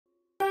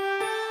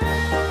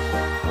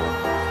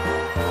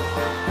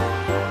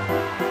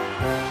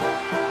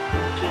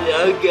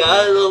You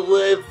gotta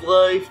live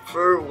life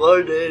for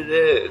what it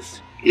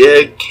is.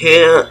 You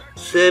can't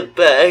sit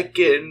back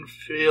and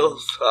feel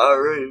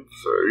sorry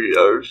for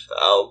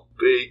yourself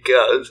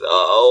because,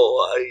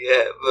 I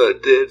have a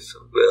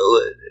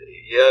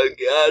disability. You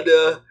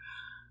gotta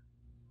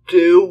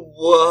do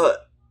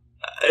what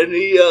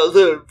any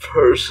other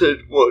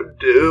person would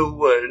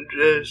do and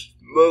just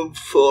move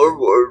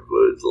forward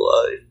with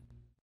life.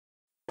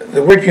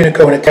 The word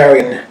UNICO in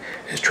Italian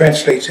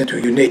translates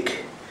into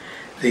unique.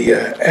 The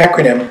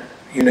acronym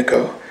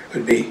UNICO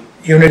would be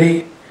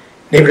Unity,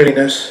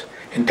 Neighborliness,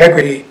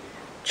 Integrity,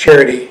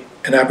 Charity,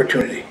 and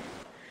Opportunity.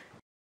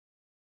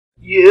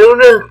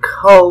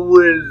 UNICO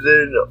is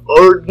an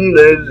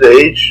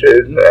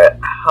organization that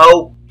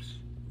helps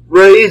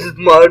raise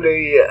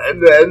money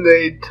and then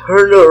they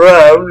turn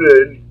around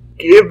and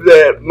give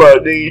that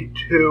money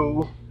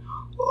to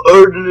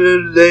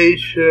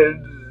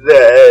organizations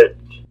that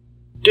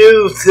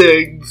do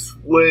things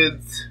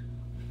with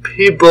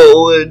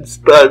people with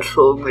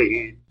special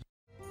needs.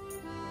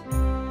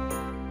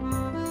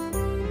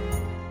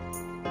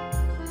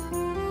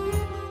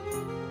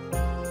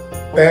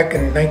 Back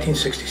in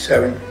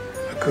 1967,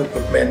 a group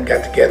of men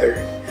got together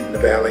in the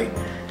valley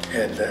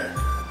and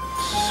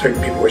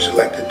certain people were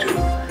selected to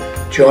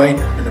join,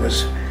 and it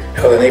was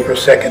held on April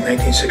 2nd,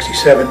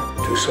 1967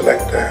 to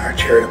select our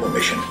charitable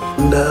mission.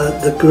 And,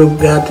 the group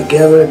got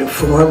together to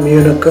form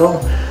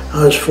UNICO.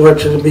 I was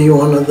fortunate to be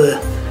one of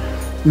the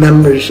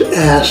members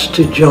asked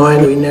to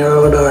join. We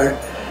narrowed our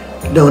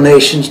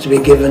donations to be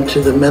given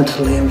to the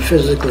mentally and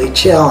physically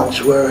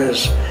challenged,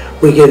 whereas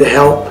we could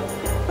help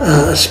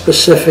a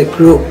specific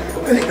group.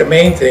 I think the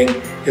main thing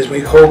is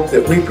we hope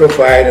that we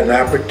provide an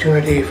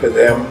opportunity for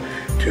them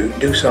to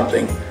do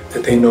something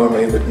that they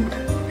normally wouldn't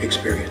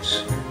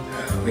experience.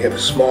 We have a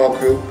small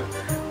group,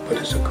 but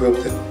it's a group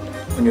that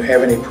when you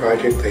have any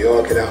project, they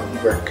all get out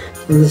and work.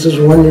 And this is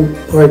one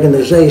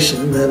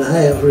organization that I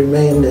have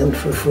remained in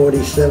for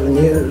 47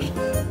 years.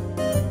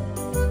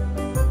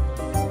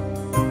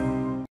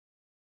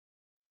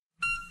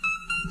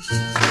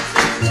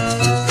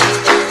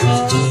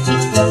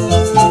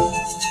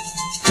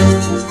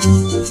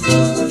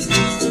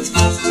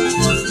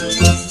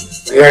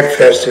 The Art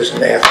Fest is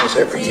in Athens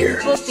every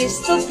year. We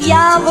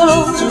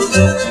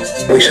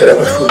set up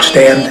a food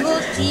stand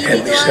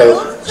and we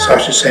sell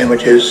sausage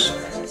sandwiches.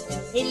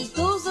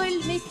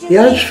 The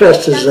Arts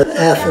Fest is an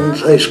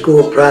Athens high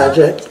school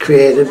project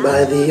created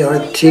by the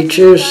art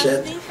teachers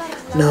that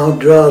now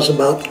draws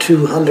about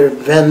 200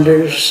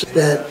 vendors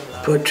that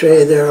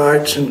portray their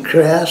arts and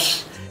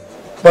crafts.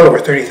 Well over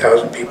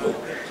 30,000 people.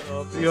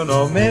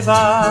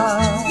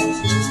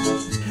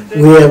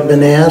 We have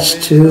been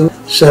asked to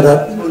set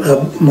up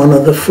one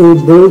of the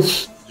food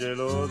booths.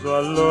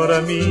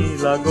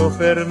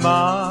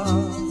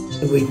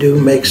 We do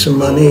make some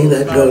money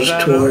that goes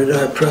toward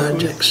our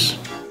projects.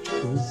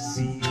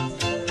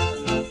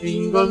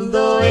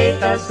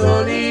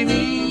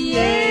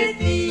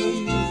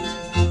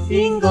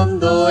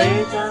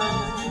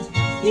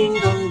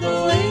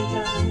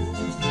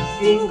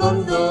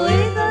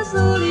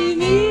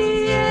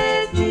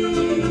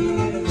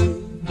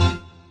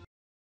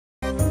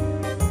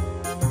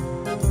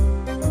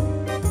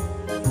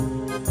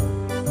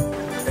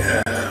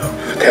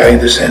 Italian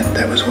descent,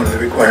 that was one of the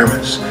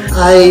requirements.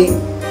 I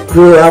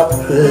grew up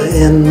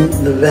in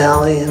the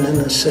valley and in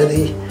the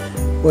city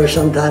where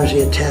sometimes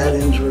the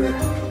Italians were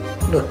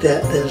looked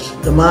at as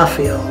the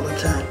mafia all the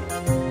time.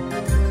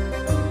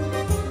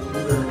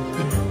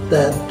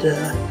 That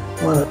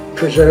want to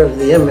preserve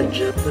the image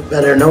of the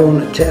better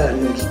known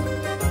Italians.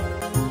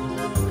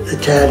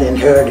 Italian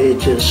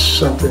heritage is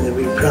something to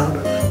be proud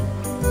of.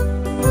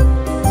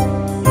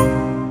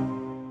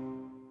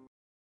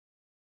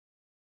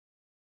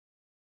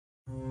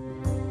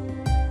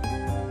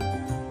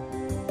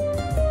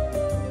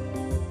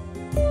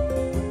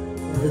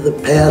 For the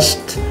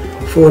past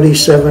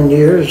 47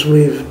 years,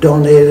 we've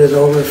donated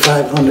over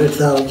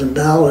 $500,000.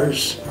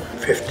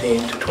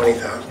 $15,000 to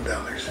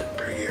 $20,000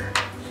 per year.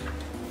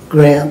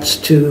 Grants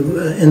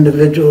to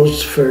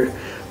individuals for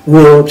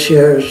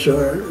wheelchairs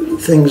or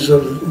things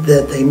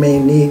that they may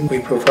need. We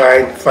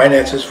provide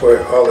finances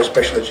for all the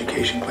special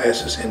education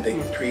classes in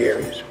the 3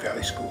 areas of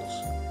Valley Schools.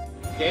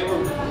 Okay,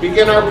 we'll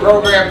begin our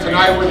program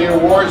tonight with the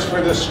awards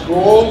for the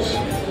schools.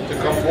 To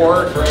come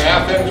forward for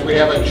Athens, we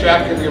have a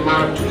check in the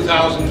amount of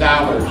 $2,000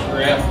 for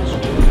Athens.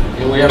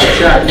 And we have a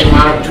check in the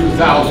amount of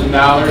 $2,000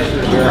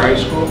 for their high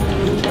school.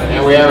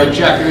 And we have a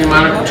check in the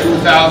amount of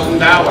 $2,000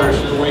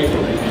 for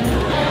Waverly.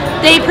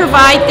 They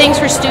provide things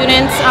for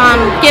students,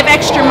 give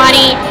extra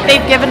money.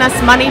 They've given us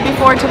money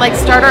before to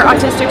start our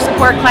autistic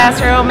support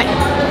classroom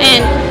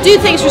and do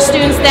things for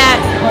students that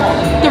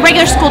the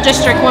regular school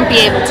district wouldn't be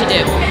able to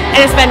do.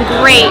 And it's been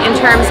great in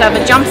terms of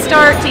a jump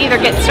start to either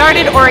get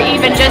started or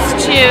even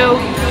just to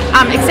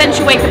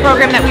accentuate the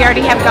program that we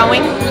already have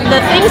going.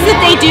 The things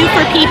that they do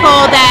for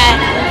people that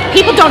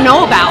people don't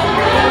know about,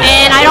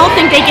 and I don't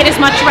think they get as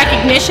much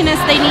recognition as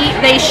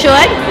they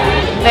should.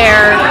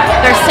 their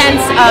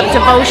sense of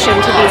devotion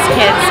to these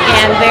kids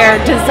and their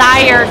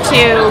desire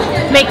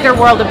to make their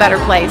world a better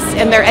place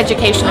and their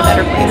education a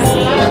better place.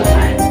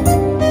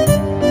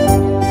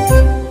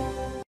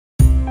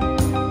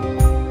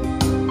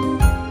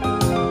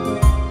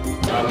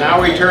 Now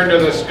we turn to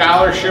the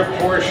scholarship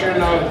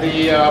portion of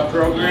the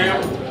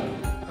program.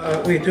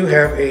 We do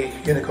have a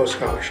UNICO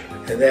scholarship,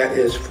 and that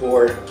is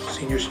for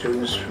senior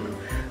students from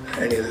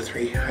any of the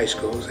 3 high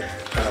schools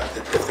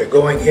if they're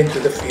going into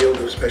the field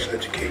of special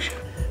education.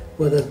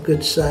 With a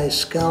good-sized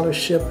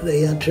scholarship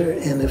they enter,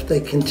 and if they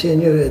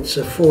continue, it's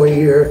a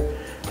 4-year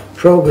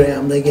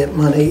program. They get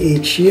money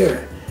each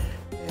year.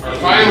 Our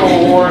final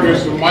award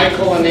is the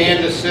Michael and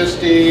Anna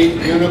Sisti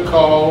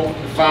UNICO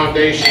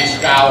Foundation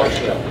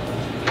Scholarship.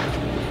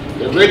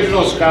 The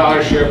original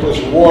scholarship was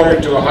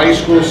awarded to a high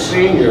school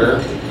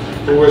senior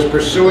who was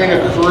pursuing a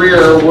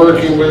career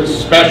working with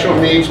special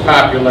needs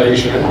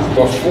population,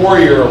 a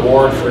 4-year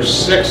award for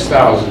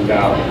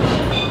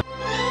 $6,000.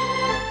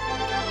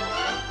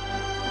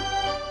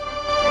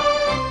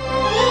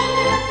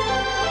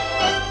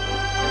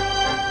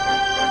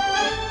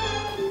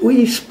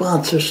 We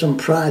sponsor some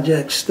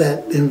projects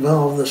that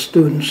involve the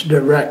students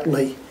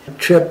directly. A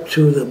trip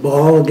to the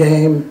ball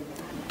game,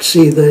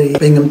 see the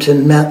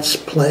Binghamton Mets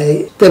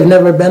play. They've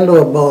never been to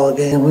a ball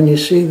game. When you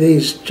see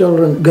these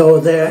children go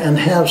there and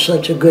have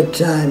such a good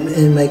time,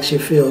 it makes you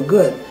feel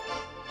good.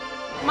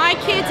 My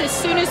kids, as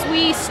soon as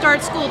we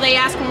start school, they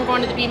ask when we're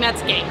going to the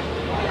B-Mets game.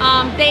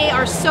 They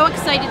are so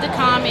excited to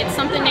come. It's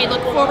something they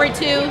look forward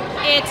to.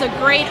 It's a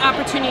great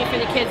opportunity for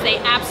the kids. They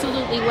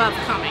absolutely love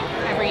coming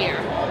every year.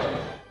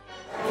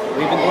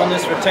 We've been doing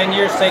this for 10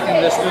 years,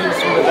 taking the students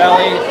from the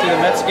Valley to the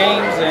Mets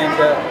games, and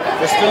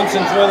the students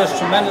enjoy this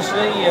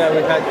tremendously.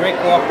 We've had great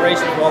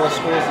cooperation with all the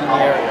schools in the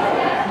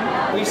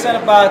area. We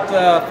sent about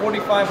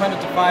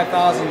 4,500 to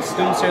 5,000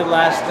 students here the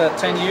last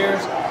 10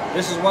 years.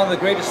 This is one of the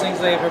greatest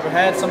things they've ever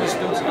had. Some of the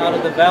students out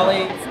of the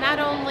Valley. It's not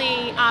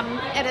only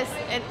at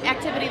an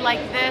activity like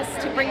this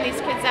to bring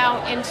these kids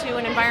out into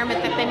an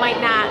environment that they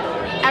might not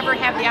ever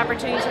have the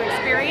opportunity to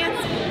experience.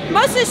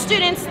 Most of the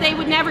students, they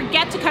would never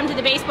get to come to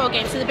the baseball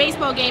game, so the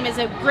baseball game is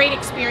a great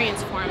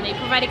experience for them. They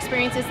provide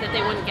experiences that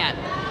they wouldn't get.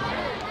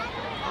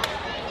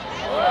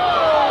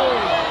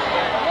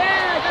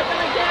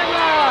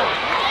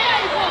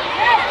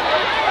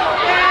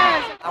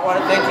 I want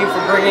to thank you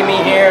for bringing me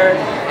here,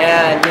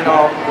 and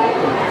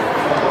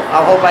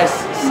I hope I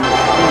see you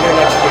here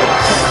next year.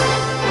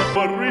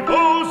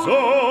 Riposo,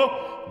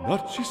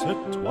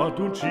 Narcisetto ad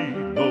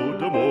uncino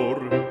d'amor,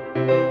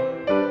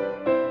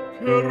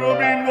 che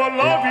Robino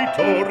alla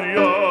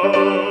vittoria,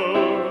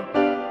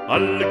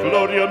 alla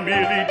gloria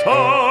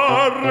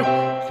militar,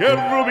 che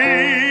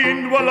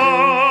Robino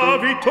alla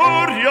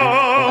vittoria,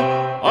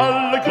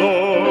 alla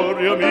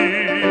gloria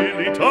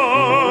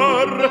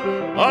militar,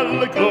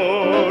 alla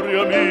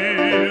gloria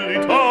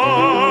militar,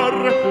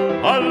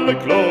 alla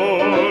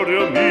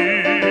gloria militar.